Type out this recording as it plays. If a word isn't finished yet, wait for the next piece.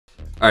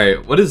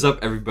Alright, what is up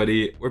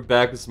everybody? We're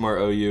back with some more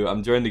OU.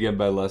 I'm joined again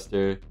by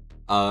Lester.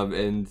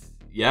 And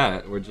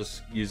yeah, we're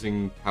just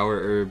using Power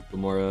Herb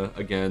Glimmora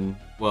again.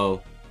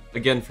 Well,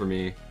 again for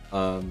me.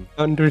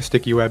 Under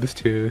sticky webs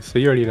too, so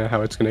you already know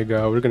how it's gonna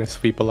go. We're gonna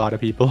sweep a lot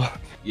of people.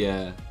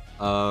 Yeah.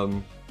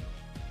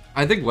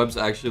 I think webs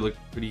actually look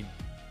pretty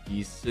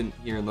decent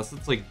here, unless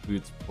it's like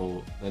Boots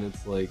Bolt, then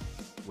it's like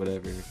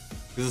whatever.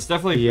 Because it's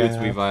definitely Boots,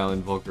 Yeah. Weavile,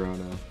 and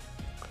Volcarona.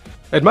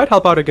 It might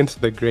help out against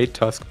the Great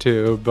Tusk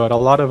too, but a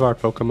lot of our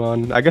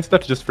Pokemon, I guess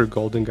that's just for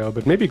Golden Go,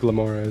 but maybe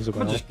Glimmora as I'm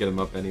well. gonna just get him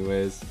up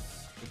anyways.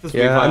 If this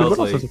Yeah, I mean, Weavile's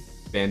what else like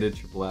Banded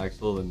Triple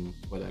Axle, then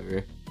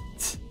whatever.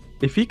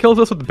 If he kills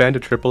us with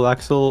Banded Triple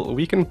Axle,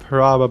 we can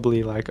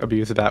probably like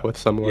abuse that with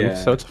someone,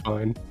 Yeah. so it's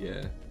fine.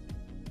 Yeah,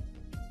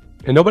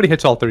 And nobody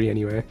hits all three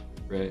anyway.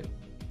 right.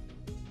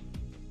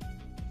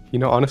 You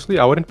know, honestly,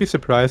 I wouldn't be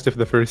surprised if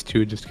the first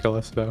two just kill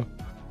us though.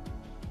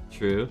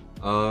 True.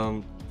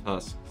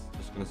 Tusk.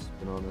 Just gonna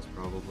spin on us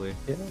probably.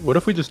 Yeah. What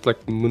if we just like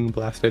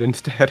Moonblast it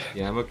instead?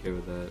 Yeah, I'm okay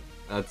with that.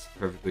 That's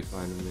perfectly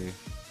fine with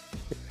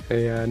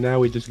me. Yeah, now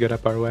we just get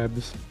up our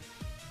webs.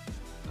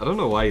 I don't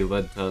know why he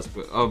led Tusk,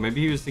 but oh,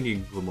 maybe he was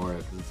thinking Glimmora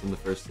because it's in the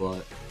first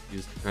slot. He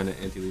was trying to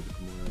anti-lead the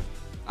Glimmora.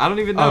 I don't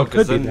even know. Oh, it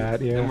could be then,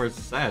 that, yeah. Then we're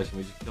Sash and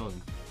we just kill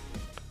him.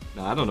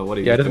 No, I don't know what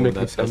he Yeah, it was doesn't doing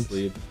make with that any Tusk sense.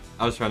 lead.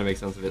 I was trying to make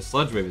sense of it.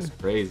 Sludge Wave is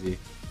crazy.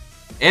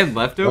 And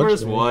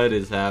leftovers? Sludge Wave. What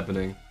is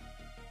happening?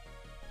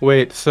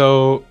 Wait,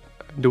 so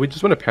do we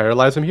just want to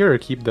paralyze him here or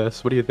keep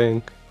this? What do you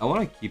think? I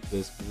want to keep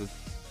this because it's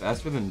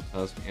faster than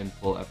Tusk and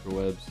pull after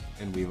webs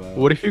and Weavile.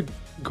 What if you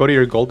go to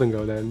your Golden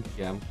Go then?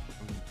 Yeah, I'm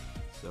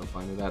so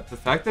fine with that. The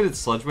fact that it's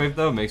Sludge Wave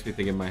though makes me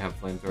think it might have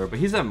Flamethrower, but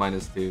he's at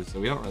 -2, so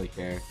we don't really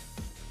care.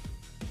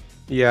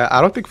 Yeah, I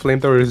don't think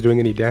Flamethrower is doing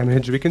any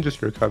damage. We can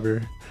just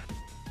recover.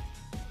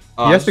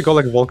 Oh, He has to go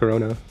like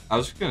Volcarona. I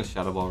was just gonna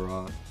Shadow Ball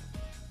Raw.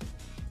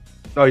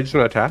 Oh, you just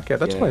want to attack? Yeah,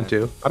 that's Yeah. fine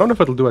too. I don't know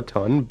if it'll do a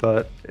ton,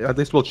 but at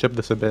least we'll chip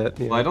this a bit.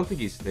 Yeah. Well, I don't think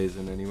he stays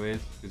in anyways,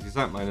 because he's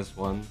at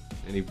 -1,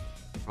 and he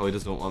probably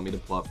doesn't want me to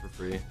plot for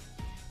free.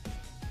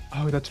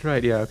 Oh, that's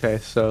right. Yeah, okay.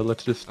 So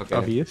let's just... Okay. Oh,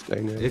 he is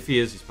staying there. If he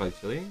is, he's probably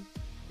chilling.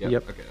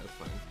 Yep. Okay, that's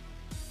fine.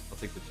 I'll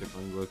take the chip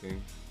on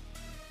looking.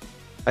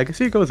 I guess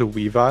he goes a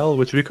Weavile,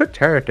 which we could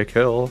tear it to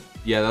kill.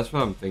 Yeah, that's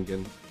what I'm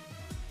thinking.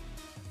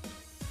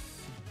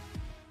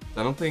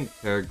 I don't think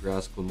Terra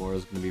Grass Glimmora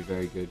is going to be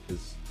very good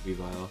because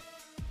Weavile.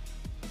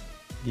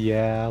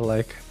 Yeah,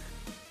 like...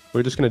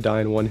 We're just gonna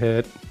die in one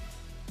hit.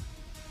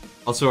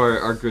 Also,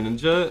 our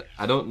Greninja,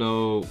 I don't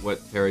know what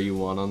Terra you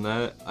want on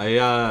that.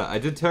 I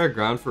did Terra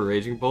Ground for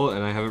Raging Bolt,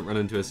 and I haven't run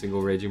into a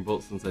single Raging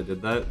Bolt since I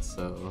did that,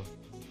 so...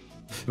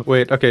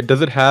 Wait, okay,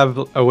 does it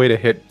have a way to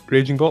hit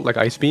Raging Bolt, like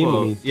Ice Beam?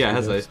 Well, Let me yeah, it see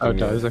has this. Ice Oh, it Beam,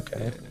 yeah. does,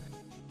 okay.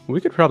 We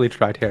could probably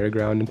try Terra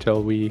Ground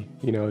until we,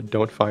 you know,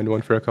 don't find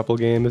one for a couple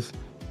games.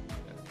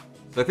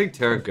 So I think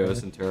Terra Okay.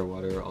 Ghost and Terra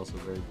Water are also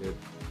very good.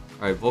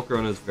 Alright,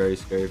 Volcarona is very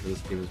scary for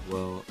this team as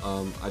well.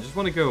 I just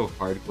want to go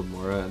hard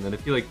Glimmora, and then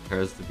if he like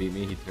tears to beat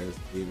me, he tears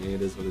to beat me.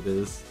 It is what it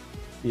is.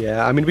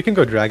 Yeah, I mean, we can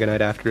go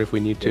Dragonite after if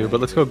we need to, Yeah, but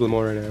let's go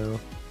Glimmora now.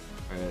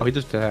 Alright. Oh, he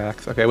just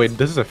attacks. Okay, wait,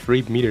 this is a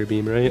free meter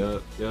beam, right?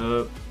 Yup.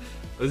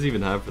 What does he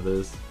even have for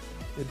this?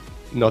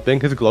 Nothing,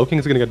 his Glow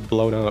is gonna get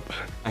blown up.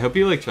 I hope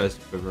he like tries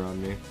to quiver on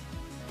me.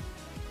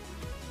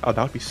 Oh,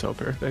 that would be so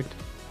perfect.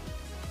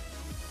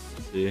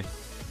 Let's see.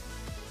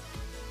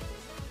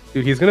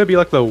 Dude, he's gonna be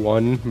like the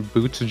one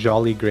Boots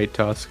Jolly Great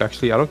Tusk.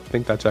 Actually, I don't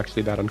think that's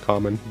actually that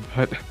uncommon,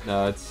 but...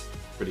 No, it's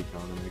pretty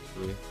common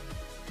actually.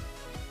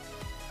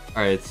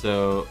 Alright,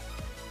 so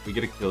we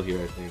get a kill here,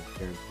 I think,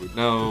 guaranteed.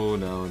 No,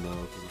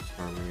 because of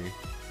Skarmory.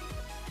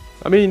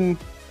 I mean,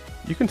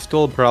 you can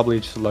still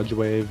probably Sludge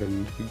Wave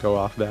and go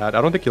off that.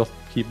 I don't think he'll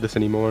keep this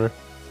anymore.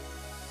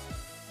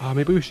 Oh,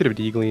 maybe we should have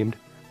degleamed.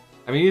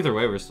 I mean, either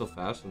way, we're still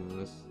faster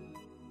than this.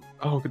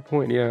 Oh, good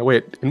point, yeah.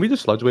 Wait, can we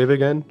just Sludge Wave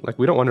again? Like,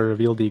 we don't want to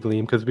reveal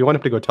degleam, because we want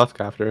him to go Tusk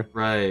after.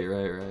 Right.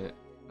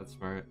 That's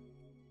smart.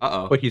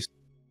 Uh-oh. Wait, he's...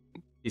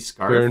 He's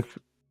wearing... Scarf?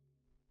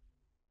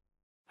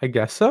 I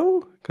guess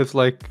so? Because,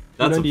 like...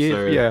 That's 98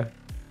 absurd. Yeah.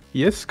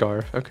 He is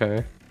Scarf,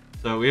 okay.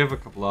 So we have a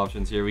couple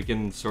options here. We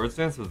can Swords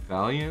Dance with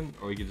Valiant,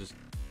 or we could just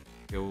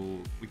go...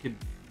 We could...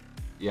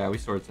 Yeah, we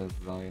Swords Dance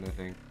with Valiant, I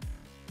think.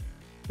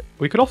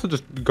 We could also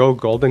just go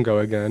Golden Go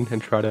again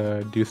and try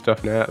to do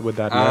stuff now with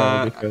that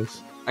now,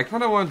 because... I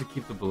kind of wanted to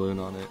keep the balloon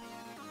on it.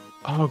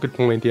 Oh, good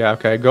point. Yeah,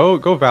 okay. Go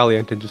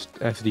Valiant and just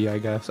SD, I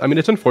guess. I mean,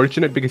 it's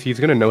unfortunate because he's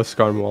gonna no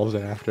Scarm Walls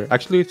it after.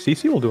 Actually,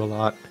 CC will do a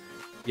lot.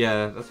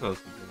 Yeah, that's what I was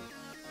thinking.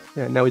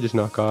 Yeah, now we just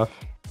knock off.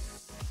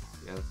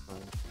 Yeah, that's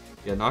fine.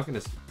 Yeah, not gonna...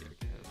 Yeah,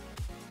 okay, that's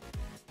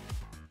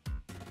fine.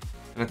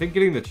 And I think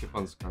getting the chip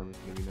on Skarm is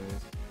gonna be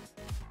nice.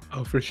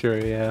 Oh, for sure,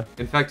 yeah.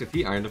 In fact, if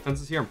he Iron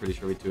Defenses here, I'm pretty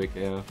sure we 2-hit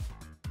KO.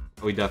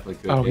 Oh, we definitely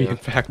could. Oh, he KO. in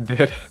fact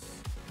did.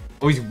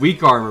 Oh, he's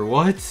weak armor.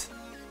 What?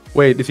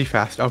 Wait, is he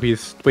fast? Oh,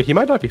 he's... Wait, he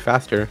might not be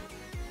faster.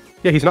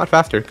 Yeah, he's not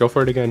faster. Go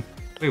for it again.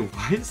 Wait,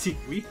 why is he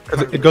weak?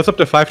 Because it goes up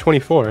to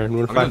 524 and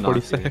we're I'm gonna knock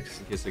you 546.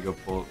 in case they go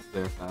pull.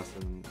 They're fast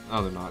and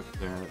oh, they're not.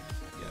 They're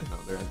yeah, no,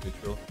 they're at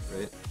neutral,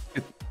 right?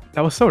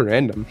 That was so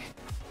random.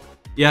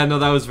 Yeah, no,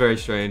 that was very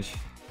strange.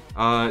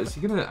 Is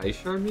he gonna ice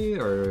shard me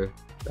or?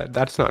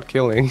 That's not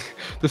killing.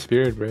 The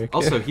spirit break.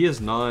 Also, he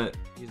is not.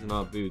 He's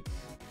not boots.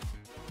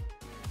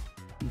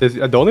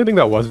 The only thing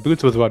that was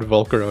boots was what,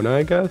 Volcarona,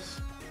 I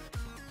guess.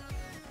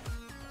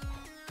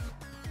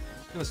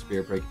 He's gonna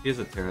spirit break. He has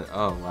a Terra.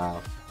 Oh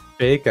wow.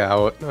 Fake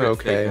out.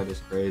 Okay. Fake out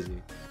is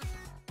crazy.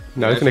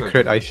 No, he's gonna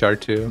crit ice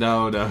shard too.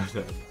 No.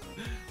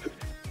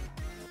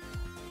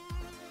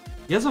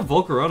 He has a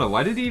Volcarona.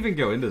 Why did he even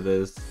go into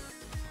this?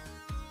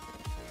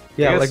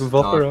 Yeah, like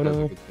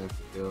Volcarona.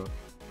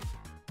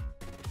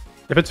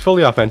 If it's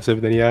fully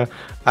offensive, then yeah.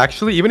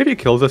 Actually, even if he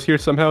kills us here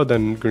somehow,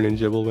 then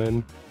Greninja will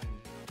win.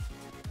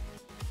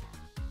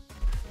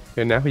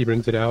 Okay, now he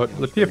brings it out.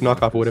 Let's see if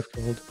knockoff would have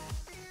killed.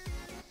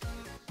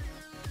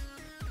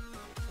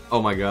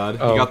 Oh my god, he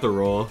got the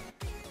roll.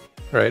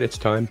 Alright, it's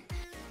time.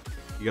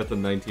 You got the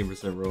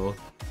 19% roll.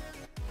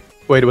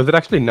 Wait, was it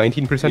actually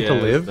 19% to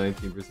live?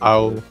 19%.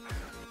 Oh,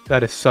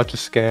 that is such a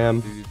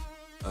scam. Dude.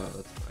 Oh,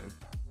 that's fine.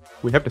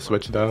 We have to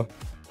switch though.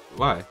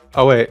 Why?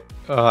 Oh wait,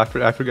 I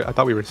forgot. I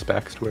thought we were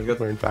specs. We're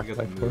in fact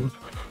life form. form.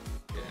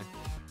 Yeah.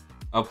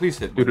 Oh, please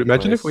hit. Dude,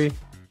 imagine if we.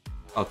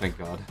 Oh, thank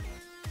God.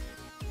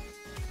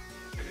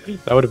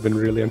 That would have been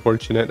really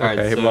unfortunate. All right,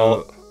 okay, so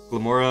well.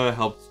 Glimmora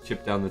helped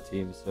chip down the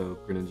team, so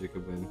Greninja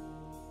could win.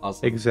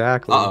 Awesome.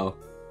 Exactly. Uh-oh.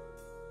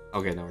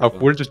 Okay, no.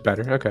 We're just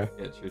better. Okay.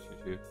 Yeah,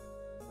 true.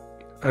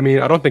 I mean,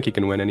 I don't think he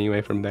can win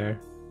anyway from there.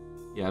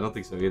 Yeah, I don't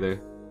think so either.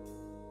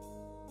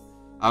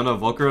 I don't know.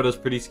 Volcarona's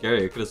pretty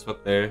scary. It could have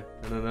swept there.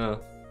 I don't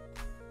know.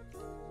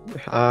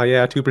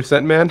 Yeah,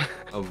 2%, man.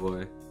 Oh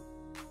boy.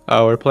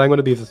 Oh, we're playing one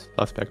of these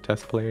suspect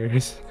test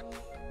players.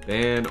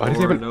 Ban Why does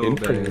he or have an no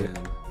infinite?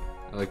 ban?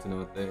 I like to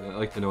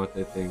know what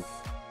they think.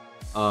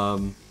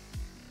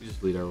 We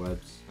just lead our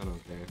webs. I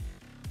don't care.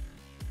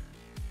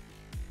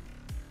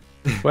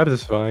 Webs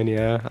is fine,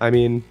 yeah. I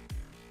mean,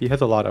 he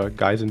has a lot of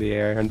guys in the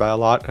air, and by a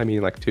lot, I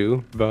mean like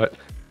 2, but...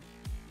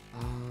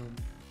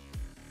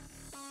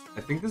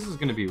 I think this is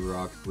gonna be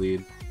Rock's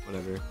lead.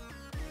 Whatever.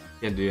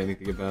 Can't do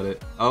anything about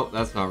it. Oh,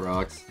 that's not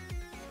Rock's.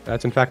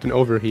 That's in fact an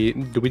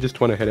overheat. Do we just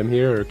want to hit him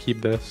here or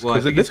keep this? Well,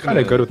 Because this kind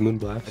of good with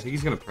Moonblast. I think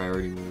he's gonna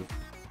priority move.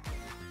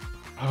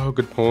 Oh,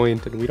 good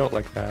point, and we don't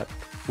like that.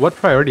 What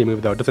priority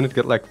move though? Doesn't it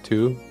get like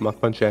 2?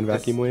 Mach Punch and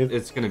Vacuum Wave?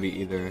 It's gonna be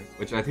either.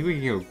 Which I think we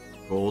can go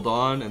Gold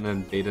on and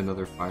then bait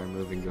another fire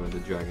move and go into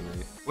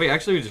Dragonite. Wait,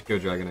 actually we just go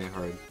Dragonite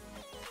hard.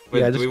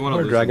 Wait, yeah, do just we want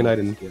to Dragonite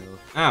and...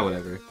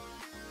 whatever.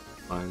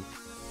 Fine.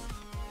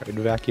 Alright,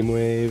 Vacuum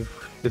Wave.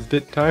 Is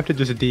it time to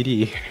just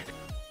DD?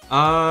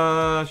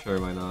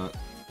 Sure, why not?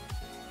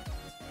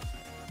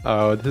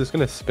 Oh, this is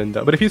gonna spin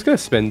though. But if he's gonna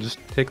spin, just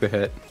take the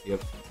hit.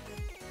 Yep.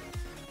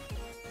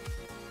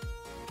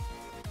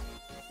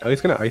 Oh,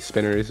 he's gonna Ice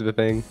Spinner is the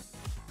thing.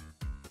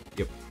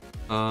 Yep.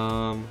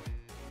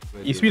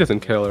 ESP doesn't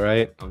kill,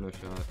 right? Oh, no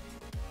shot.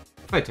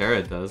 If I Terra,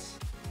 it does.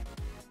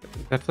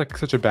 That's like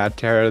such a bad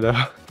Terra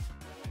though.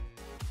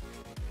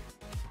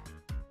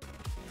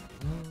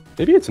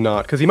 Maybe it's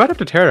not, because he might have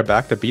to Terra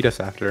back to beat us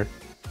after.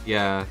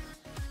 Yeah.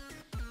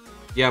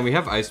 Yeah, and we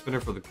have Ice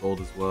Spinner for the gold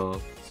as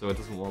well, so it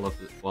doesn't wall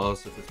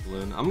us with its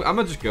balloon. I'm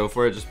gonna just go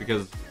for it just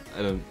because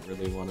I don't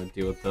really want to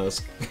deal with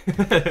Dusk.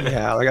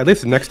 Yeah, like at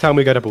least next time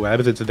we get up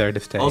webs, it's there to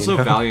stay. Also,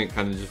 Valiant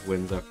kind of just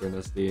wins after an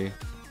SD.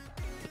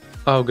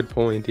 Oh, good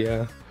point,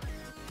 yeah.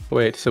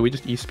 Wait, so we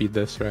just E-speed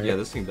this, right? Yeah,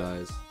 this thing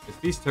dies. If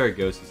he's Terra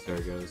Ghost,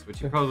 which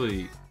he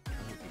probably... I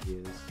don't think he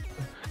is.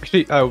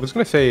 Actually, I was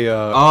gonna say...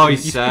 oh,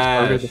 he's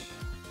Sash!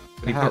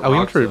 But he put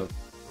went for... up.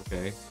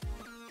 Okay.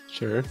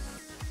 Sure.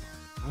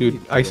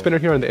 Dude, Ice Spinner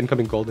here on the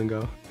incoming Golden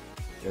Go.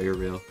 Yeah, you're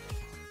real.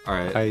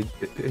 Alright.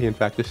 He in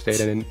fact just stayed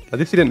in. At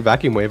least he didn't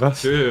Vacuum Wave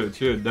us. True,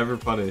 never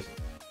punished.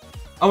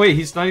 Oh wait,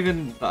 he's not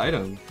even the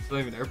item. He's not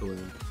even Air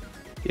Balloon.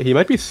 Yeah, he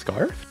might be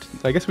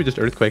Scarfed? I guess we just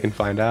Earthquake and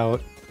find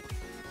out.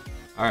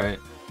 Alright.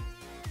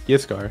 He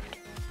is Scarfed.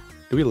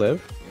 Do we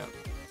live?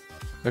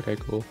 Yeah. Okay,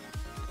 cool.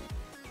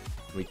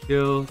 We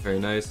kill, very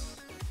nice.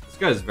 This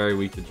guy's very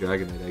weak to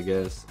Dragonite, I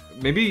guess.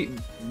 Maybe,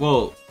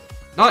 well,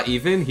 not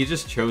even. He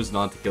just chose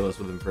not to kill us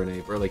with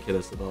Infernape or like hit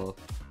us at all.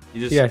 He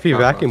just if he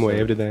Vacuum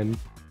Waved, then...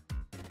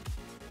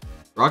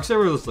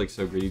 Rocksaber looks like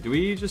so greedy. Do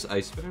we just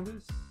Ice Spinner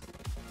this?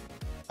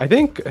 I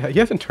think he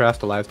hasn't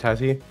Terastallized, has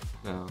he?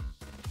 No.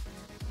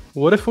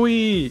 What if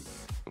we...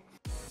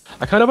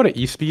 I kind of want to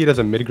E-speed as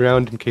a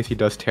mid-ground in case he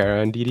does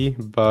Terra and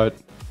DD, but...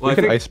 Well, I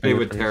can think Ice they Spinner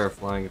would first. Terra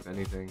flying if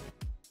anything.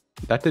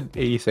 That did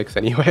 86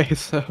 anyway,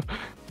 so...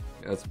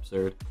 Yeah, that's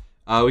absurd.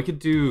 We could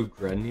do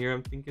Gren here,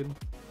 I'm thinking.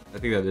 I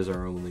think that is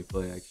our only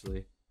play,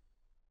 actually.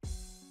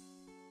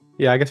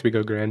 Yeah, I guess we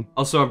go Gran.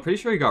 Also, I'm pretty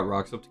sure he got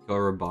rocks up to kill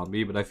our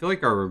Rabombi, but I feel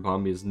like our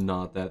Rabombi is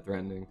not that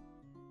threatening.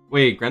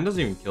 Wait, Gren doesn't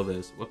even kill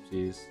this.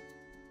 Whoopsies.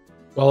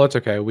 Well, it's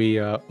okay.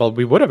 We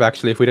would have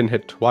actually if we didn't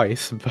hit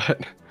twice,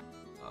 but...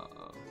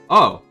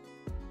 Oh!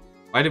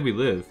 Why did we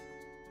live?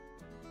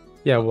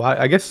 Yeah, well,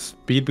 I guess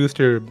Speed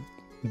Booster,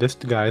 this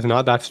guy is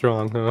not that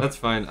strong, huh? That's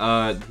fine.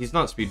 He's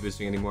not speed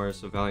boosting anymore,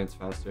 so Valiant's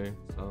faster.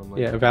 So I'm,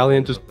 like, yeah,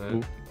 Valiant just...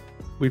 that.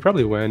 We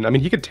probably win. I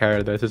mean, he could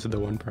Terra this. This is the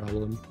one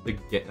problem. The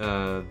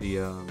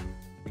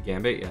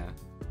Gambit, yeah.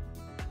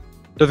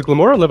 Does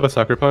Glimmora live a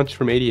Sucker Punch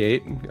from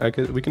 88?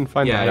 We can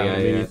find Yeah, that out. yeah,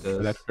 Maybe yeah, it for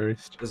does. that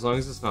first. As long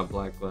as it's not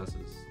black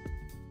glasses.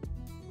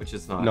 Which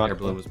it's not. Not Air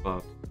balloon was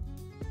popped.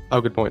 Oh,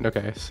 good point.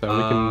 Okay, so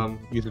we can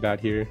use it out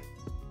here.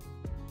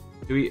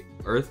 Do we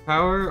Earth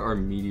Power or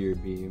Meteor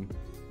Beam?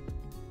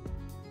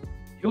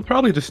 He'll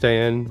probably just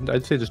stay in.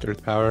 I'd say just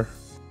Earth Power.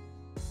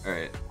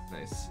 Alright,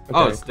 nice. Okay,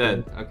 Oh, it's cool.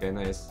 dead. Okay,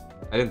 nice.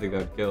 I didn't think that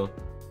would kill.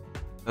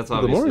 That's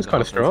obviously Glimmora's the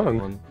kind of offensive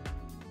strong.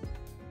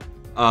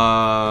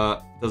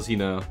 one. Does he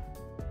know?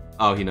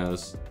 Oh, he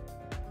knows.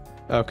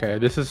 Okay,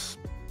 this is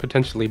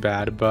potentially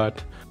bad,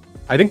 but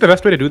I think the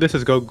best way to do this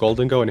is go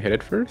Golden Go and hit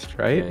it first,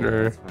 right? Yeah,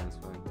 Or that's fine, that's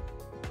fine.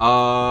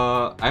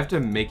 I have to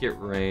make it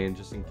rain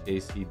just in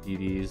case he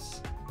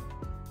DDs.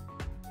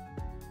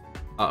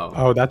 Uh-oh.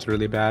 oh, that's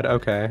really bad.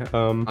 Okay.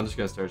 I'm just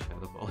gonna start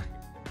Shadow Falling.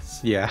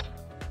 Yeah.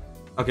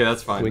 Okay,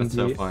 that's fine. That's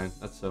so Windy. fine.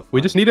 That's so fine.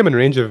 We just need him in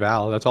range of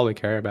Val. That's all we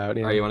care about.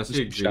 Yeah. Alright, you want to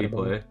see a Just greedy Shadow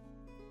Ball. play?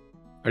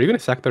 Are you gonna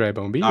sack the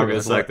Raibombi? I'm or gonna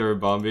what? sack the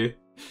Rabombi.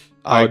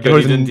 Oh, Alright, there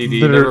good. He was didn't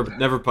DD. there-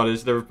 Never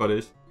punish. Never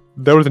punish.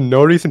 There was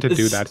no reason to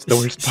do that. It's the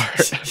worst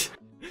part.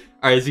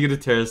 Alright, is he gonna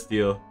Terra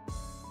Steel?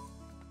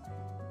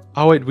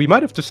 Oh wait, we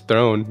might have just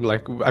thrown.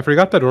 Like, I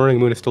forgot that Roaring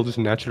Moon is still just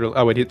natural.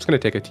 Oh wait, it's gonna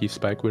take a T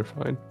spike. We're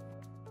fine.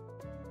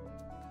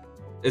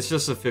 It's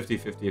just a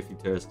 50-50 if he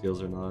Terra Steals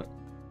or not.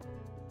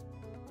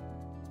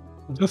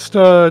 Just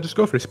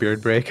go for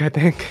Spirit Break. I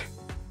think.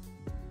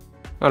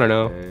 I don't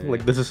know. Okay.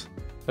 Like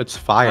it's I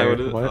fire.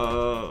 would've- What?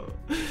 oh.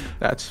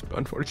 That's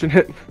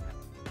unfortunate.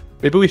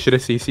 Maybe we should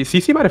have CC.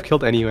 CC might have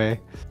killed anyway.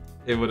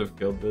 It would have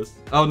killed this.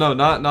 Oh no,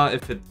 not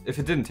if it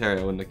didn't Terra,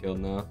 it wouldn't have killed.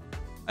 No.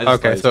 I just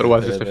Okay, thought so it he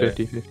was Terra just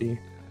a there. 50-50.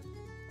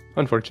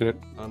 Unfortunate.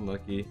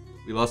 Unlucky.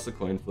 We lost the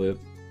coin flip.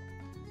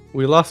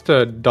 We lost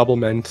a double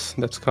ment.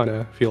 That's kind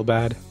of feel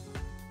bad.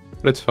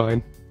 But it's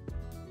fine.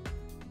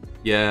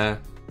 Yeah.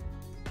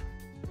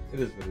 It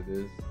is what it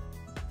is.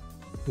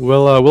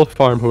 We'll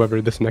farm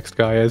whoever this next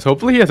guy is.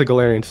 Hopefully he has a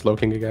Galarian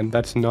Slowking again.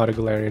 That's not a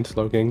Galarian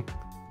Slowking.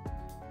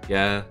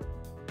 Yeah.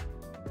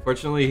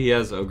 Fortunately, he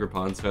has Ogre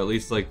Pond, so at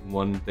least like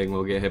one thing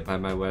will get hit by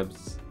my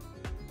webs.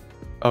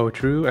 Oh,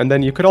 true. And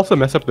then you could also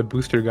mess up the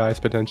booster guys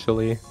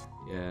potentially.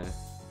 Yeah.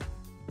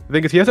 The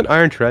thing is, he has an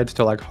Iron Treads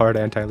to like hard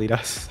anti-lead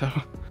us. So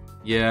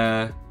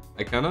Yeah.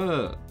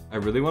 I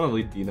really want to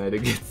lead D-Knight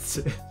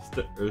against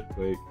the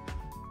Earthquake.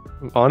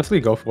 honestly,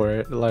 go for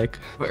it. Like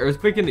But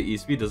Earthquake into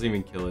E-Speed doesn't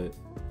even kill it.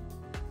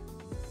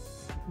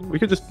 we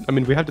could just. I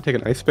mean, we have to take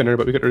an Ice Spinner,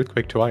 but we could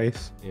Earthquake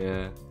twice.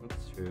 Yeah,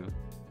 that's true.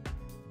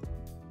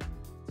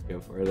 Let's go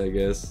for it, I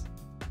guess.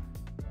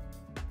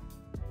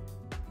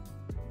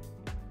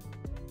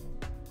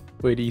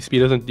 Wait, E-Speed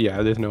doesn't.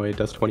 Yeah, there's no way it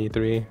does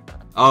 23.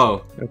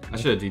 Oh, Okay. I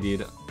should have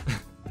DD'd.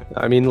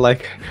 I mean,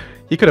 like,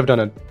 he could have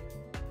done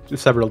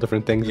several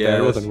different things Yeah,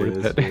 there. It that's wasn't true,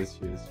 worth that's it. true, that's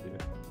true, that's true.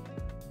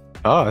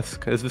 Oh,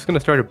 is this gonna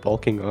start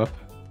bulking up?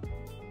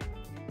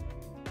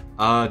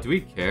 Do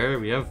we care?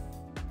 We have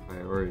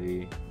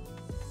priority.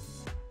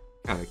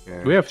 Kinda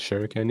care. We have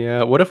Shuriken,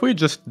 yeah. What if we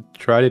just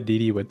try to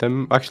DD with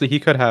them? Actually, he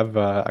could have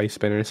Ice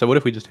Spinner, so what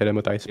if we just hit him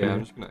with Ice Spinner? Yeah, I'm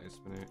just gonna Ice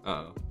Spinner.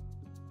 Uh-oh.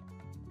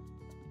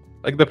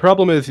 Like, the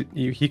problem is,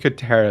 he could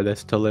Terra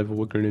this to live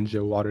with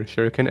Greninja, Water,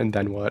 Shuriken, and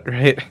then what,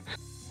 right?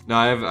 No,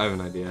 I have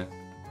an idea.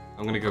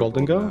 I'm gonna go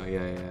Golden gold Go? now.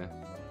 Yeah, yeah.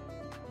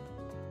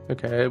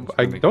 Okay, Just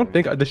I gonna make don't it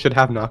think this should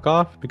have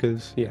knockoff,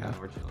 because, yeah.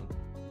 We're chilling.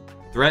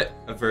 Threat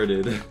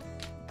averted.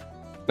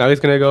 Now he's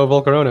gonna go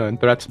Volcarona, and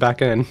Threat's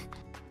back in.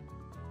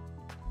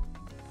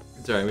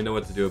 It's alright, we know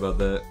what to do about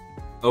that.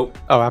 Oh,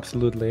 Oh,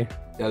 absolutely.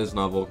 that is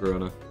not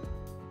Volcarona.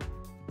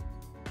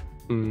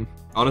 Hmm.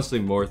 Honestly,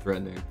 more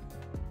threatening.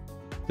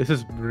 This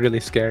is really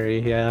scary,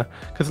 yeah.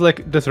 Because,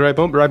 like, does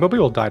Raibombi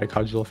will die to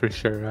Cudgel for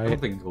sure, I right?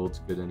 don't think gold's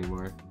good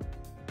anymore.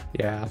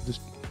 Yeah,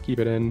 just keep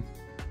it in.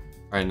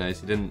 Alright,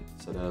 nice. He didn't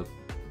set up.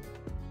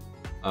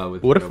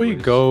 With What if we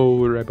Trailblaze. go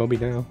Raibombi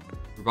now?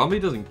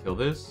 Rabombi doesn't kill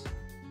this.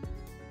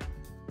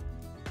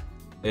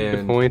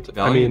 And point. I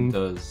Valiant mean,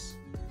 does.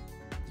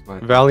 It's my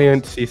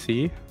Valiant thoughts.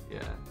 CC? Yeah.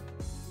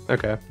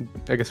 Okay,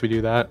 I guess we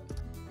do that.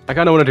 I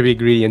kind of wanted to be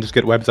greedy and just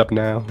get webs up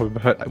now,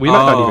 but we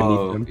might not even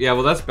need them. Yeah,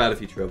 well, that's bad if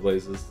he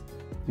Trailblazes.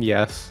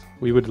 Yes,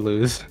 we would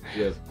lose.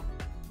 Yeah.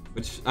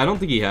 Which, I don't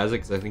think he has it,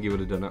 because I think he would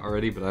have done it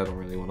already, but I don't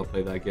really want to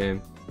play that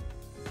game.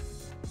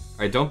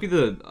 Alright, don't be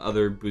the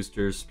other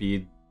booster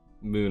speed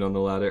moon on the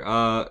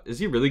ladder. Is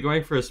he really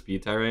going for a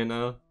speed tie right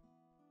now?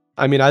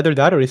 I mean, either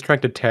that or he's trying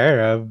to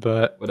Terra,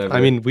 but Whatever. I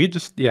mean, we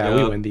just, yeah,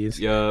 we Yup, win these.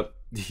 Yup.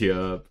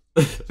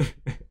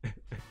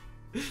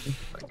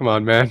 Come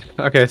on, man.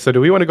 Okay, so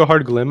do we want to go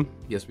hard Glim?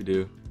 Yes, we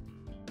do.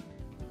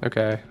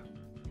 Okay.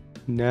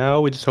 Now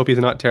we just hope he's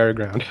not Terra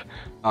Ground.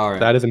 Alright.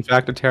 That is in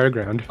fact a Terra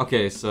Ground.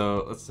 Okay,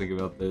 so let's think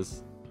about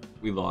this.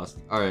 We lost.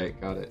 Alright,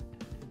 got it.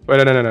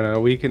 Wait, no.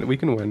 We can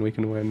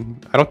win.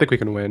 I don't think we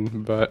can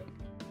win, but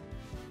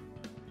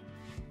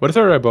what is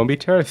our Raibombi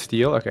Terra?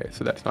 Steel? Okay,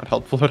 so that's not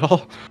helpful at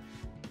all.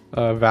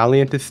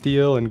 Valiant is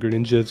Steel and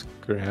Greninja's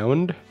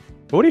Ground.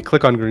 What would he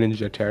click on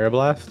Greninja? Terra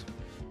Blast?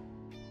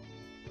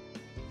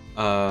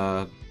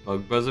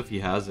 Bug Buzz if he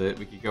has it.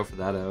 We could go for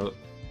that out.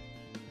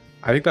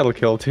 I think that'll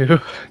kill too.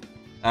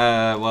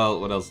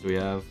 Well, what else do we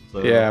have?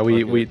 So, Yeah,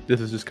 we okay.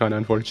 this is just kind of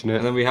unfortunate.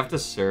 And then we have to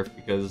surf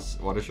because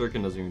Water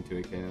Shuriken doesn't even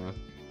 2 KO.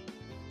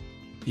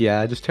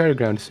 Yeah, just tear the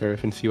ground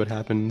surf and see what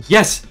happens.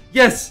 Yes!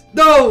 Yes!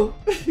 No!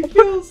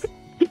 Kills!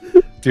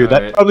 Dude, that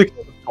Alright. probably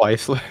killed us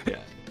twice. Yeah,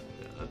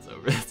 that's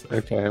over. That's over.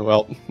 Okay,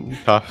 well,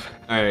 tough.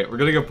 Alright, we're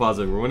gonna go pause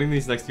it. We're winning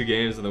these next 2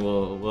 games and then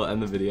we'll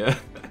end the video.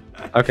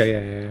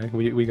 Okay, yeah.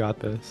 We got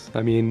this.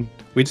 I mean,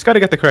 we just got to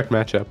get the correct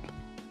matchup.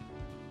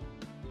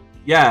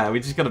 Yeah, we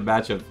just got a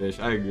matchup fish.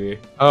 I agree.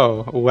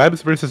 Oh,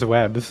 webs versus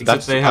webs.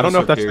 Except they have I don't know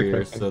if that's the superior,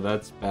 correct thing. so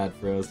that's bad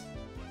for us.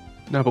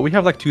 No, but we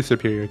have like 2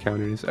 superior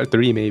counters, or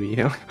 3 maybe.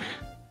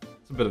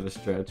 It's a bit of a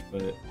stretch,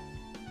 but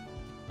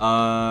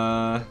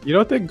You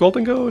don't think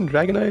Golden Go and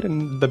Dragonite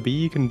and the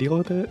bee can deal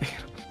with it?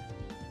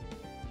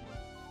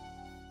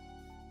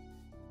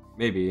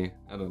 maybe.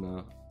 I don't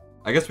know.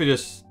 I guess we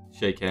just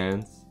shake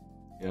hands.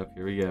 Yep,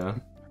 here we go.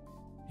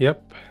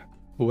 Yep.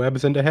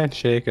 Webs into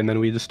handshake, and then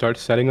we just start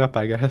setting up,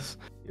 I guess.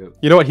 Yep.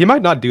 You know what? He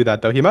might not do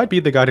that though. He might be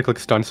the guy to click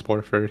Stun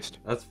Spore first.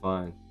 That's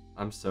fine.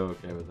 I'm so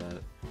okay with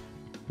that.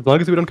 As long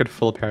as we don't get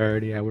full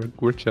parity, yeah,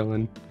 we're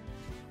chilling.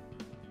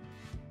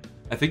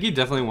 I think he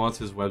definitely wants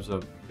his webs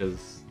up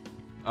because...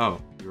 Oh,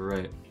 you were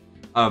right.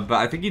 But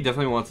I think he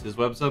definitely wants his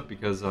webs up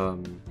because,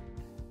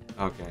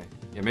 Okay.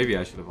 Yeah, maybe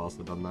I should have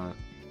also done that.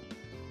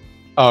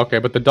 Oh, okay,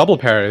 but the double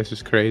pair is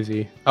just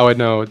crazy. Oh, wait,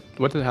 no.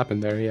 What did happen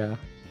there? Yeah.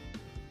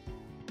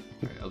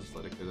 Alright, I'll just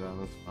let it go down.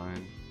 That's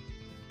fine.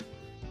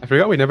 I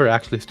forgot we never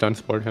actually Stun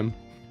Spored him.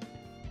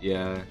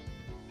 Yeah.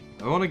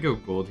 I want to go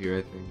gold here,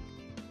 I think.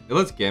 It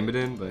lets Gambit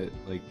in, but,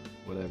 like,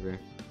 whatever.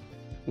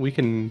 We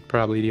can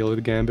probably deal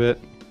with Gambit.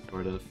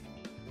 Sort of.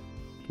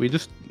 We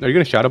just... Are you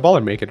gonna Shadow Ball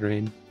or make it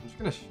rain? I'm just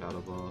gonna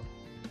Shadow Ball.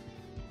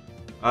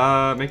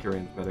 Make it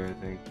rain better, I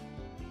think.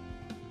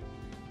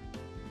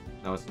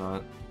 No, it's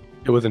not.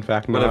 It was in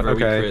fact not. Whatever,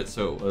 we Okay. crit,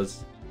 so it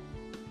was.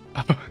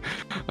 I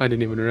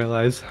didn't even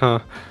realize, huh?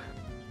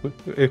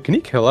 Can he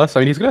kill us? I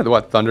mean, he's gonna,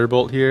 what,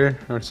 Thunderbolt here?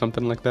 Or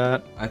something like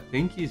that? I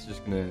think he's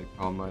just gonna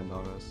Calm Mind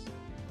on us.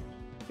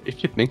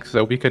 If you think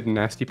so, we could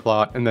Nasty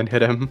Plot and then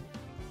hit him.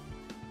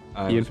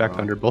 I He in was fact wrong.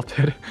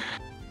 Thunderbolted.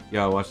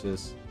 Yeah, watch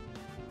this.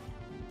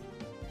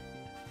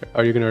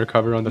 Are you gonna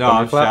recover on the No, I'm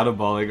Thunderclap? Shadow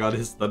Balling on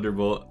his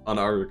Thunderbolt on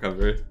our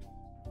recover.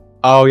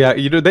 Oh yeah,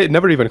 they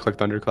never even click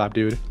Thunderclap,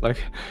 dude.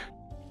 Like,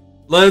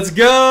 Let's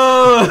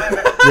go!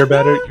 you're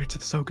better. You're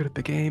just so good at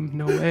the game.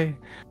 No way.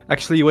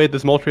 Actually, wait,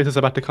 this Moltres is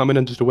about to come in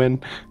and just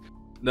win.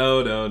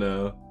 No, no,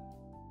 no.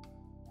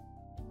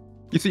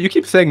 You see, you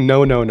keep saying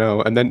no,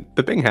 and then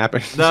the thing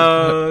happens.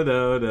 No,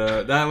 no,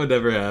 no. That would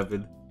never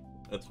happen.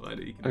 That's fine.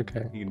 You can,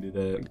 Okay. You can do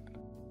that.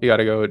 You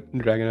gotta go with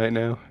Dragonite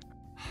now.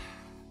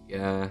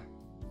 Yeah.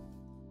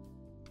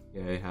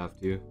 Yeah, I have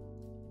to.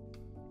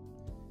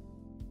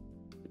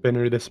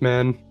 Spinner, this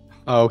man.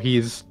 Oh,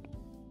 he's...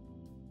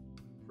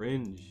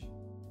 Cringe.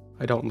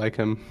 I don't like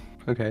him.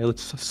 Okay,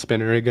 let's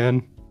Spinner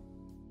again.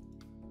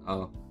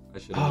 Oh, I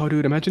should Oh,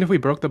 dude, imagine if we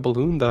broke the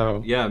balloon,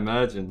 though. Yeah,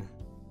 imagine.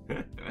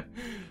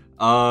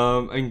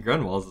 And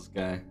Gren Walls this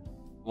guy.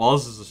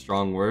 Walls is a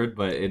strong word,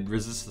 but it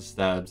resists the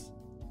stabs.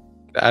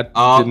 That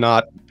Oh. did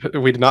not...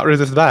 We did not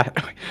resist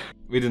that.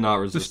 We did not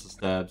resist the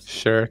stabs.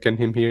 Shuriken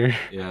him here.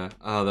 Yeah.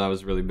 Oh, that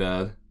was really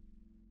bad.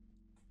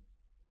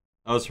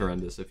 That was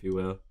horrendous, if you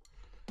will.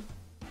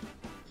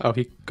 Oh,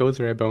 he goes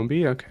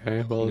Rabombi?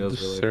 Okay, well, goes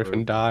just really surf for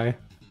and it. die.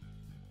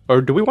 Or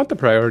do we want the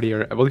priority?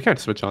 Or well, we can't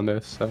switch on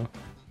this, so...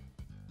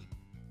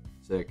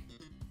 Sick.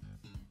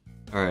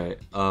 Alright,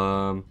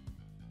 I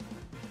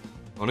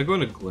wanna go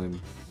into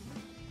Glim.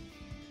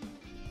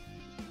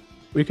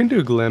 We can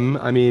do Glim.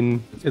 I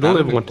mean, It's it'll bad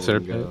live in one Golden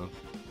Serpent. Go.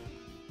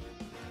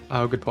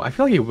 Oh, good point. I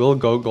feel like he will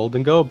go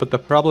Golden Go, but the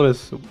problem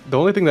is the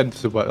only thing that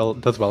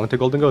does well into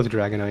Golden Go is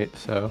Dragonite.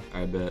 So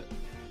I bet.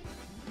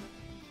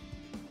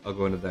 I'll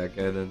go into that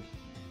guy then.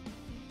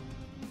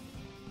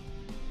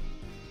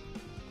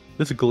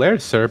 this Glare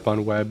Serp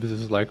on webs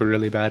is like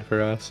really bad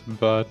for us,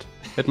 but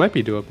it might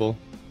be doable.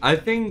 I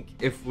think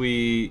if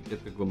we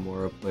get the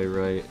Glimmora play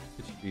right,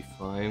 it should be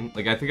fine.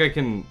 Like, I think I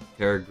can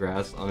Terra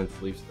Grass on its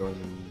Leaf Storm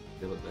and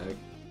kill it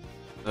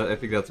back. I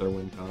think that's our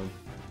win con.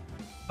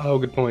 Oh,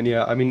 good point.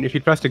 Yeah, I mean, if he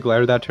tries to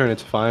Glare that turn,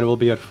 it's fine. We'll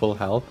be at full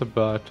health,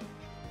 but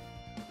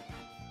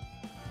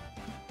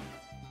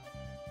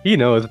he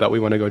knows that we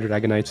want to go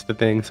Dragonite's the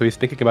thing, so he's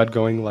thinking about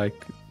going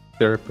like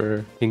Serp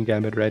or King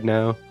Gambit right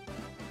now.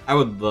 I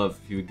would love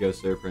if he would go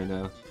Surf right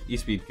now.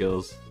 E-Speed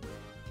kills,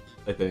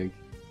 I think.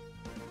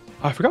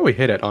 Oh, I forgot we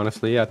hit it,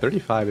 honestly. Yeah,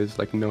 35 is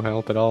like no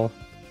health at all.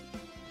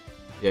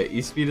 Yeah,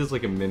 E-Speed is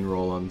like a min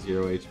roll on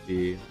 0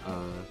 HP.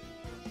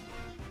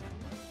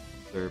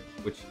 Surf,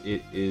 which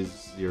it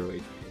is 0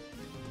 HP.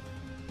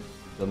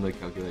 Done the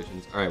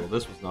calculations. Alright, well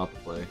this was not the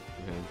play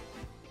for him.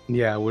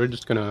 Yeah, we're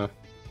just gonna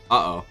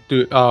Uh-oh.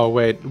 do... Oh,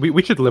 wait.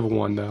 We should live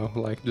one, though.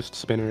 Like, just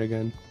Spinner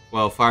again.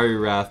 Well, Fiery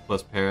Wrath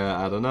plus Para,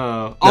 I don't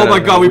know. No, Oh no, my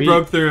no, god, we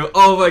broke through!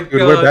 Oh my Dude,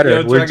 god! we're better.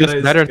 Yo, We're just Dragonite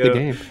is better at the go-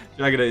 game.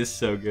 Dragonite is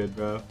so good,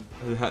 bro.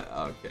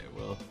 Okay,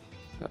 well.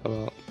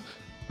 Well,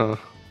 huh.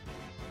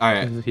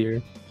 Alright, This is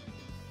here.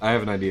 I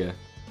have an idea.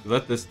 We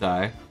let this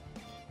die.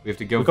 We have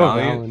to go We go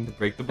Valiant to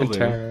break the and balloon.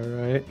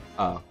 Terra, right?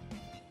 Oh.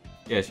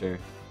 Yeah, sure.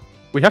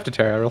 We have to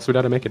Terra, or else we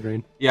gotta make it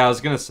rain. Yeah, I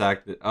was gonna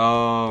sack the.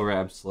 Oh, right,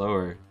 I'm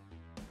slower.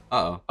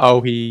 Uh-oh.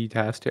 Oh, he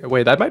has to.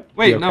 Wait, that might.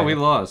 Wait, be no, okay. we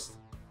lost.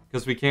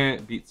 Because we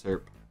can't beat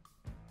Serp.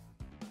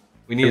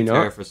 We Can need we a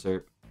Terra not? for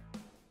Serp.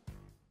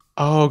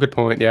 Oh, good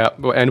point. Yeah,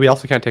 and we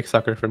also can't take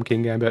Sucker from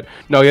King Gambit.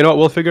 No, you know what?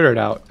 We'll figure it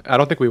out. I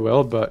don't think we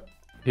will, but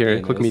here,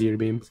 Yeah, no, click Meteor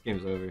Beam. This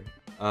game's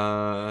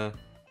over.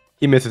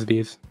 He misses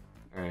these.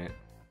 Alright.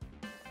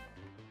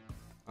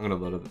 I'm gonna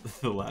load up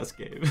the last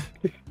game.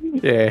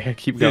 Yeah,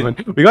 keep going.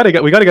 We gotta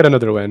get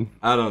another win.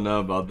 I don't know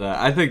about that.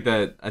 I think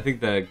that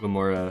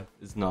Glimmora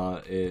is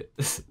not it.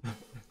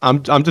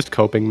 I'm just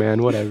coping,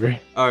 man. Whatever.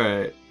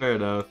 Alright, fair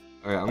enough.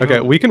 Alright, Okay,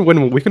 we can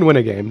win. We can win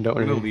a game. Don't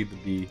I'm gonna worry. lead the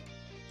B.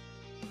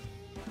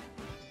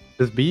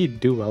 Does B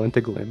do well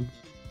into Glim?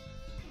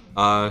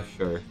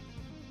 Sure.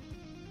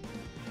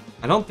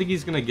 I don't think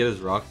he's gonna get his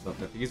rocks up.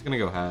 I think he's gonna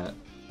go hat.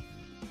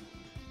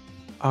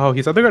 Oh,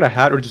 he's either got a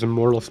hat or just a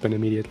mortal spin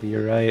immediately.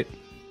 You're right.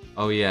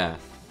 Oh yeah.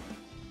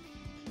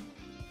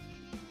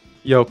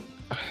 Yo,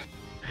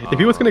 if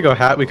he was gonna go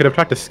hat, we could have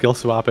tried to skill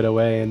swap it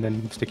away and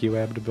then sticky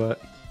webbed, but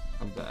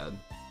I'm bad.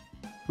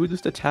 who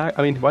just attacked?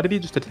 I mean, why did he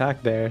just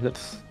attack there?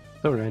 That's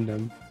so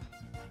random.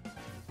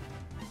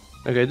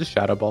 Okay, just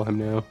shadow ball him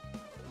now.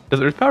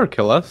 Does Earth Power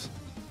kill us?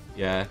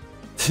 Yeah.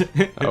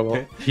 Oh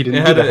well, he didn't it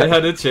do had, that. it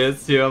had a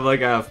chance to. I'm like,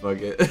 fuck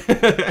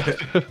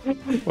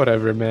it.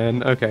 Whatever,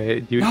 man.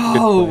 Okay, you.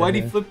 No, why'd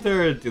he flip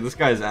there? Dude, this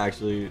guy's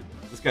actually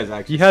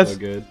He has- so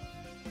good.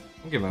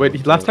 I'm getting my Wait,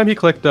 hopes last up. time he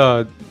clicked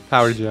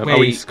Power Gem. Oh,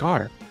 Wait. he's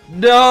Scar.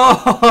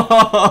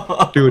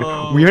 No! Dude,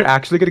 we are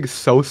actually getting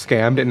so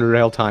scammed in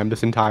real time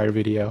this entire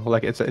video.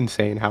 Like, it's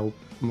insane how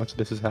much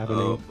this is happening.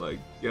 Oh my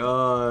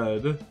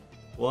god.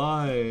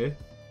 Why?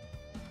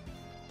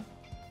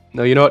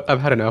 No, you know what? I've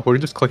had enough. We're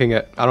just clicking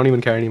it. I don't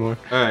even care anymore.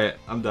 Alright,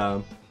 I'm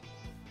down.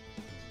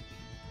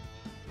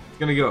 It's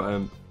gonna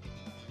go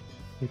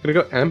He's gonna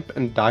go Emp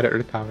and die to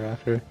Earth Power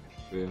after.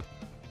 True.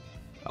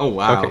 Oh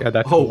wow. Okay, yeah,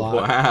 that's a oh lot.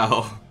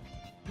 wow.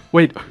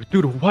 Wait,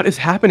 dude, what is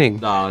happening?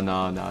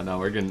 No.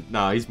 We're getting.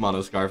 No, he's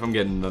mono scarf. I'm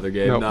getting another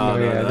game. No, No,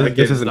 yeah, that this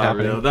game is isn't not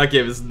happening. real. That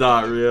game is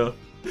not real.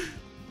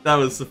 That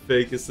was the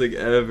fakest thing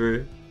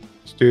ever.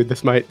 Dude,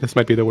 this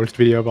might be the worst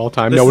video of all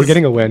time. This No, we're is-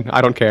 getting a win.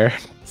 I don't care.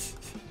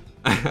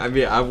 I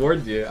mean, I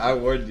warned you. I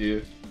warned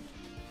you.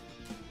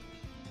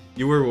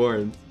 You were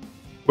warned.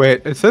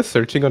 Wait, it says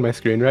searching on my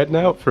screen right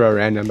now for a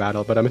random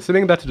battle, but I'm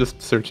assuming that's just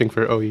searching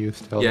for OU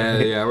still. Yeah,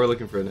 yeah, we're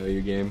looking for an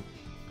OU game.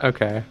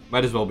 Okay.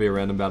 Might as well be a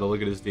random battle.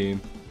 Look at his team.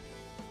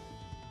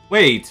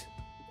 Wait!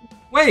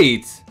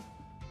 Wait!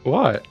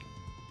 What?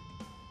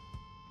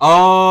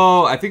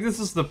 Oh, I think this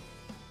is the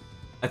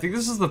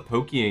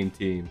Pokeaim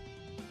team.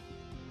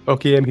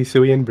 Okay,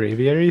 Hisui and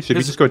Braviary? Should we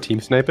This- just go team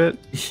snipe it?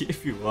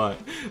 If you want.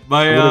 I'm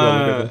gonna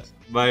go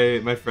look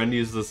at My friend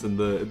used this in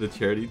the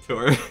charity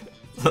tour.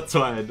 That's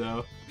why I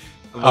know.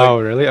 I'm Oh,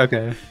 like, really?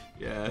 Okay.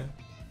 yeah.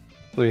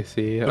 Let me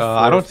see. The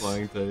I four don't.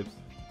 flying types.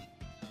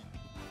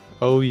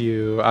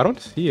 OU. I don't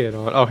see it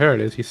on. Oh, here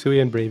it is.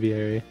 Hisui and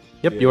Braviary.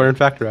 Yep, you Yeah. are in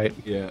fact right.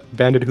 Yeah.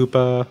 Banded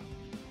Hoopa.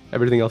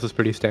 Everything else is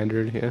pretty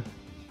standard, yeah.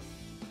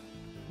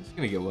 I'm just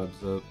gonna get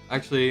webs up.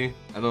 Actually,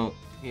 I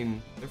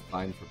mean, they're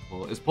fine for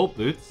Pult. Is Pult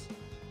boots?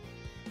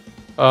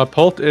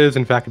 Pult is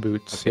in fact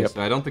boots. Okay, Yep.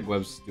 so I don't think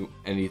webs do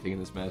anything in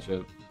this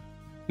matchup.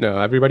 No,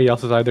 everybody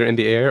else is either in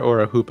the air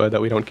or a Hoopa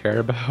that we don't care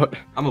about.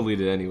 I'm gonna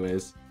lead it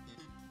anyways.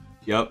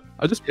 Yep.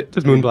 I'll just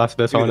Moonblast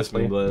this, Look at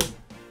honestly. Moonblast.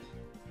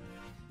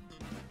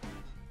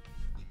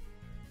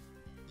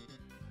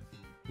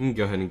 You can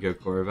go ahead and go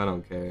Corv, I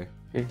don't care.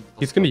 Yeah,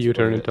 he's gonna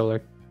U-turn into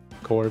like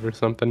Corv or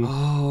something.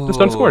 Oh. Just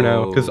don't score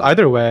now, because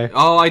either way.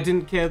 Oh, I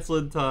didn't cancel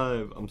in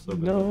time. I'm so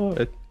bad. No,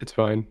 it's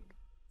fine.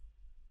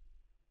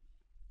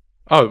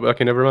 Oh,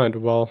 okay, never mind.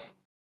 Well,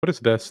 what is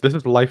this? This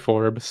is Life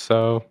Orb,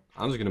 so...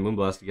 I'm just gonna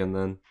Moonblast again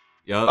then.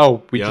 Yup.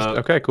 Oh, we yup. just...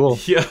 Okay, cool.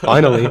 Yeah.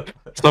 Finally.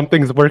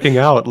 Something's working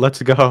out.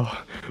 Let's go.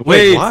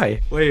 Wait, why?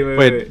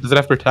 Wait. Does it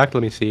have Protect?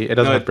 Let me see. It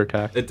doesn't No, have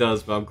Protect. It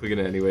does, but I'm clicking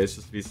it anyways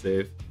just to be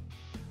safe.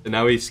 And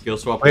now we skill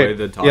swap Wait, away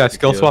the top. yeah,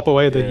 skill swap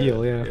away the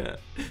heal, yeah.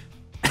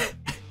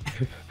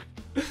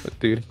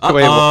 Dude. So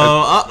wait,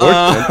 no,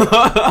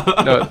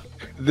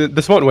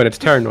 this won't win. It's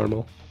Terra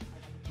normal.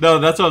 No,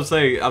 that's what I'm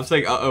saying. I'm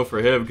saying uh-oh for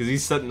him because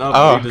he's setting up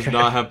Oh, and he does okay.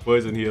 not have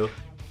poison heal.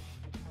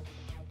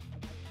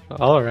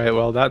 All right,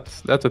 well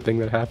that's a thing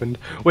that happened.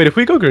 Wait, if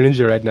we go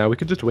Greninja right now, we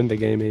could just win the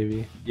game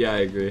maybe. Yeah, I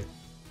agree.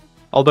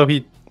 Although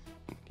he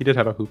did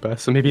have a Hoopa,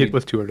 so maybe it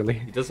was too early.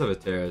 He does have a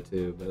Terra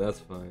too, but that's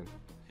fine.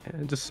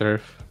 Yeah, just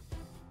Surf.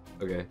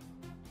 Okay.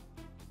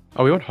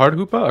 Oh, we want hard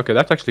Hoopa? Okay,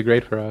 that's actually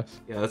great for us.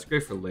 Yeah, that's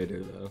great for later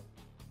though.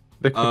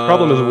 The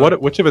problem is,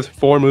 which of his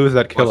 4 moves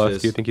that kill watch us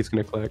this. do you think he's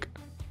gonna click?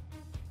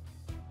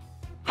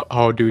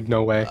 Oh, dude,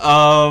 no way.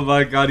 Oh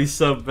my god, he's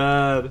so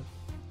bad.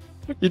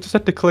 You just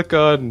had to click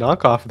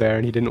knockoff there,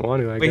 and he didn't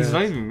want to, I Wait, guess. he's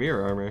not even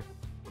mirror armor.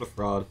 What a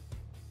fraud.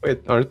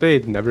 Wait, aren't they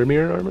never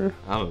mirror armor?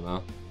 I don't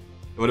know.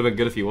 It would have been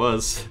good if he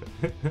was.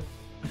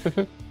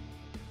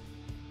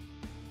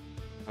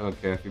 I don't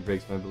care if he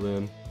breaks my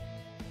balloon.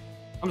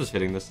 I'm just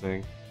hitting this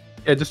thing.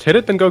 Yeah, just hit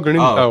it, then go green.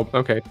 Oh. Oh,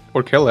 okay.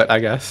 Or kill it, I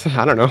guess.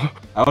 I don't know.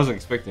 I wasn't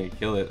expecting to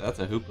kill it. That's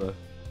a Hoopa.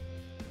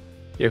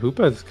 Yeah,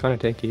 Hoopa is kind of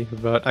tanky,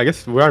 but I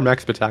guess we are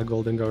max Battag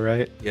Golden go,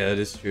 right? Yeah, it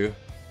is true.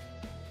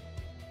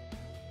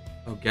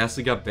 Oh,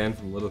 Ghastly got banned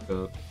from Little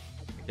Cup.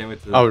 I can't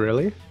wait to... Oh,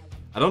 really?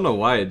 I don't know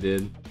why it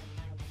did.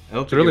 I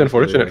don't It's think really it was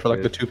unfortunate for like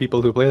the accurate. 2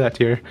 people who play that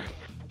tier.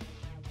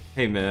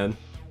 Hey, man.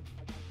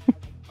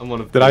 I'm one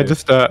of Did I you.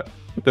 just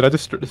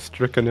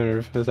strick a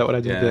nerve? Is that what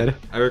I just Yeah, did?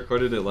 I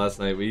recorded it last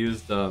night. We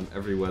used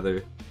every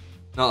weather.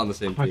 Not on the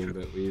same Oh, team,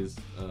 but we used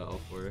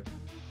all 4.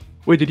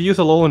 Wait, did you use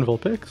a LOL and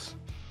Vulpix?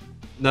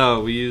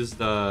 No, we used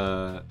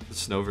the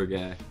Snover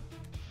guy.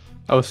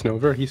 Oh,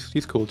 Snover,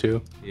 he's cool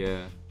too.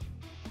 Yeah.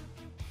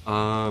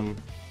 Let's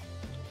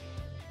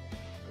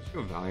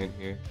go Valiant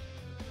here.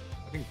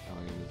 I think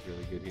Valiant is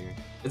really good here.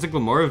 It's a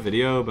Glimmora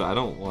video, but I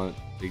don't want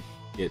to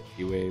get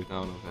T-Waved. I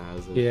don't know if it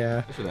has it.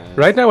 Yeah. I should ask.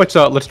 Right now it's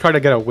let's try to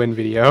get a win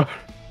video.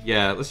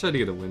 Yeah, let's try to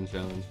get a win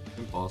challenge.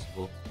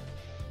 Impossible.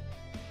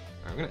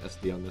 Alright, I'm gonna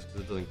SD on this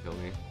because it doesn't kill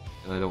me.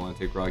 And I don't want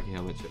to take Rocky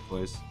Helmet shit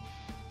twice.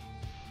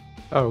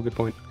 Oh, good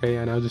point. Okay,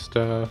 yeah, now just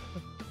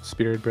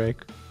Spirit Break.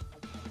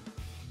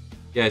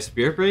 Yeah,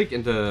 Spirit Break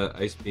into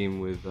Ice Beam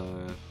with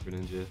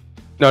Greninja.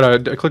 No,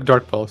 click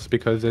Dark Pulse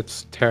because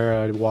it's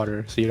Terra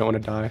Water, so you don't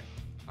want to die.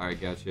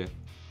 Alright, gotcha.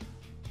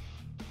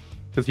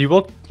 Because he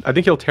will, I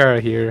think he'll Terra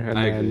here, and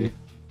I then... agree.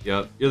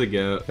 Yep, you're the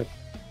goat.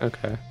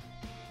 Okay.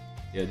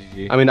 Yeah,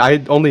 GG. I mean,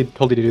 I only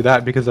told you to do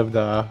that because of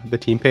the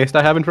team paste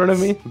I have in front of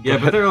me. Yeah,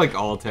 but they're like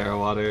all Terra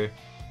Water.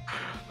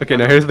 Okay,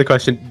 now here's the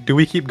question. Do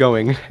we keep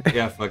going?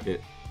 Yeah, fuck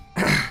it.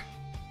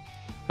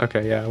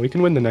 Okay, yeah, we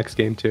can win the next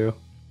game too.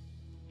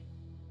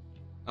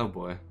 Oh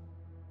boy.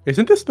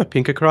 Isn't this the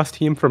Pink Across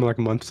team from like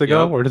months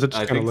ago? Yep, Or does it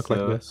just I kind of think look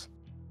so. like this?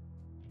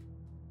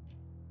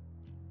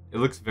 It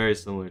looks very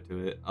similar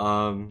to it.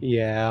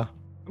 Yeah.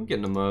 I'm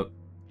getting them up.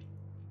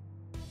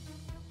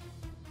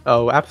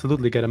 Oh,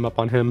 absolutely get him up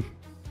on him.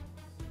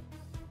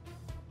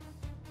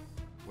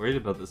 Worried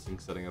about this thing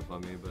setting up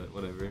on me, but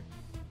whatever.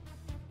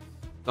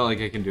 It's not like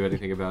I can do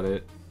anything about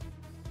it.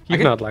 He's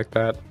not like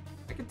that.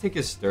 I could take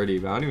his sturdy,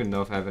 but I don't even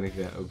know if I have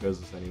anything that outgoes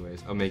this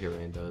anyways. Oh, Make It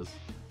Rain does.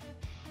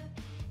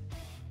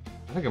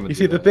 I think I'm gonna You do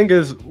see, the that. thing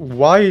is,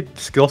 why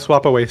skill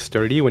swap away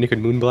Sturdy when you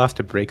can Moonblast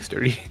to break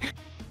Sturdy?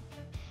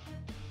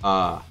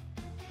 Ah.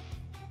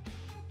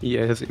 He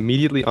is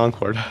immediately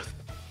Encored us.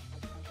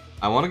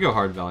 I want to go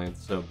hard Valiant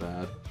so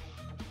bad.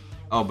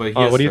 Oh, but he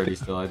Oh, has what do you sturdy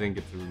think? still. I didn't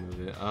get to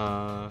remove it.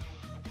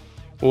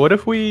 What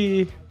if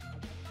we...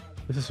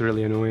 This is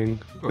really annoying.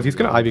 Because he's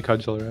gonna Ivy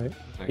Cudgel, right?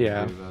 I can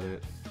Yeah. do about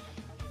it.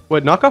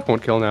 What, knockoff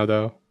won't kill now,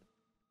 though.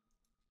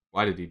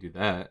 Why did he do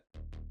that?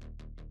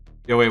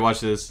 Yo, wait, watch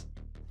this.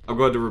 I'm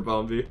going to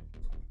Rabombi.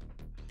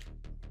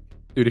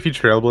 Dude, if you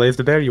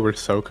Trailblazed there, you were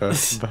so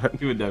cooked, but...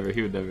 He would never,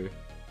 he would never.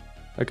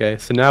 Okay,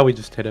 so now we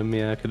just hit him,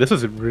 yeah. 'Cause this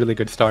was a really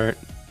good start.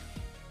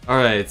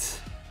 Alright.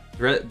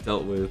 Threat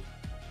dealt with.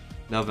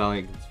 Now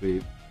Valiant can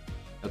sweep.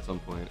 At some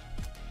point.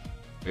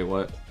 Wait,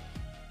 what?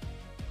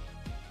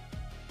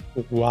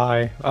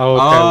 Why? Oh,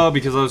 okay. Oh,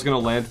 because I was gonna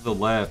land to the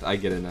left. I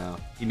get it now.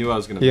 He knew I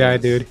was gonna Yeah,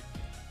 miss. dude.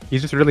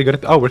 He's just really good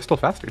at... Oh, we're still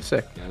faster.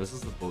 Sick. Yeah, this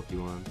is the bulky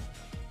one.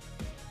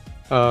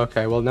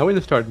 Okay, well, now we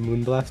just start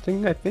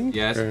Moonblasting, I think?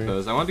 Yeah, I or-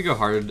 suppose. I wanted to go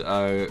hard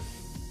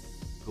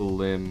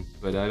Glim,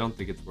 but I don't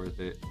think it's worth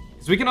it.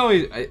 Because we can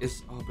always...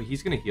 oh, but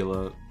he's gonna heal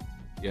up.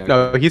 Yeah.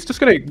 No, he's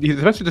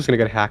eventually just gonna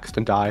get hacked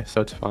and die,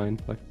 so it's fine.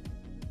 Like,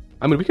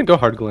 I mean, we can go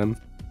hard Glim,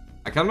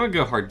 I kind of want to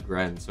go hard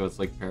Gren, so it's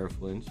like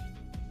Paraflinch.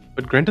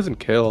 but Grant doesn't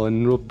kill,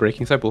 and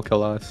Breaking Side will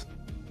kill us.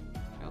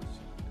 I'll just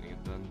keep getting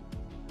it done.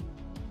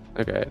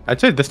 Okay, I'd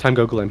say this time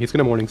go Glim. He's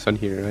gonna Morning Sun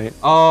here, right?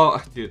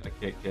 Oh, dude, I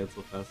can't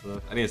cancel fast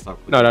enough. I need to stop.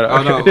 No, no, no, Oh,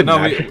 okay, no, it didn't no,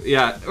 matter.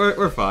 yeah,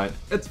 we're fine.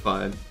 It's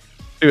fine.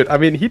 Dude, I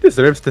mean, he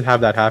deserves to have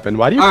that happen.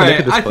 Why do you All connect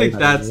right, to this I play think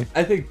that way?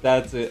 I think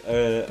that's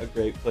a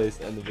great place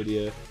to end the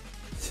video.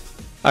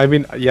 I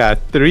mean, yeah,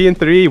 3 and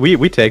 3,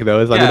 we take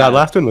those. I mean, Yeah. that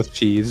last one was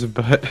cheese,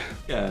 but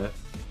Yeah.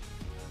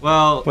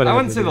 Well, I Whatever,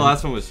 wouldn't say the dude.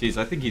 last one was cheese.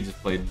 I think he just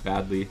played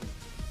badly.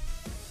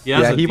 He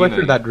has yeah, a he went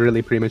through D-Knight. that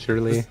really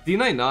prematurely. Does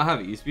D-Knight not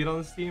have E-Speed on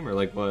this team, or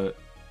like what?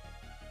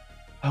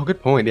 Oh,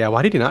 good point. Yeah,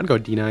 why did he not go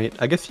D-Knight?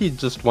 I guess he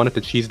just wanted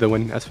to cheese the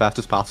win as fast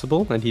as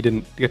possible, and he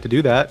didn't get to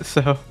do that,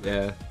 so...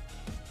 Yeah.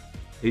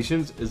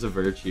 Patience is a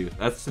virtue.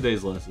 That's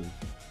today's lesson.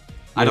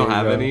 I There don't you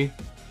have go. any.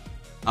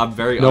 I'm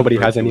very Nobody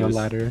has any on unvirtuous.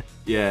 ladder.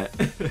 Yeah.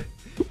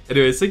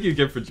 Anyways, thank you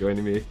again for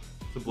joining me.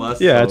 It's a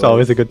blast. Yeah, as it's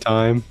always a good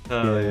time.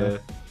 Hell yeah.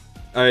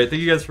 Alright,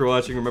 thank you guys for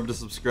watching. Remember to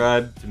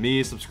subscribe to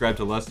me, subscribe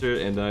to Lester,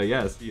 and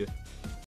yeah, see ya.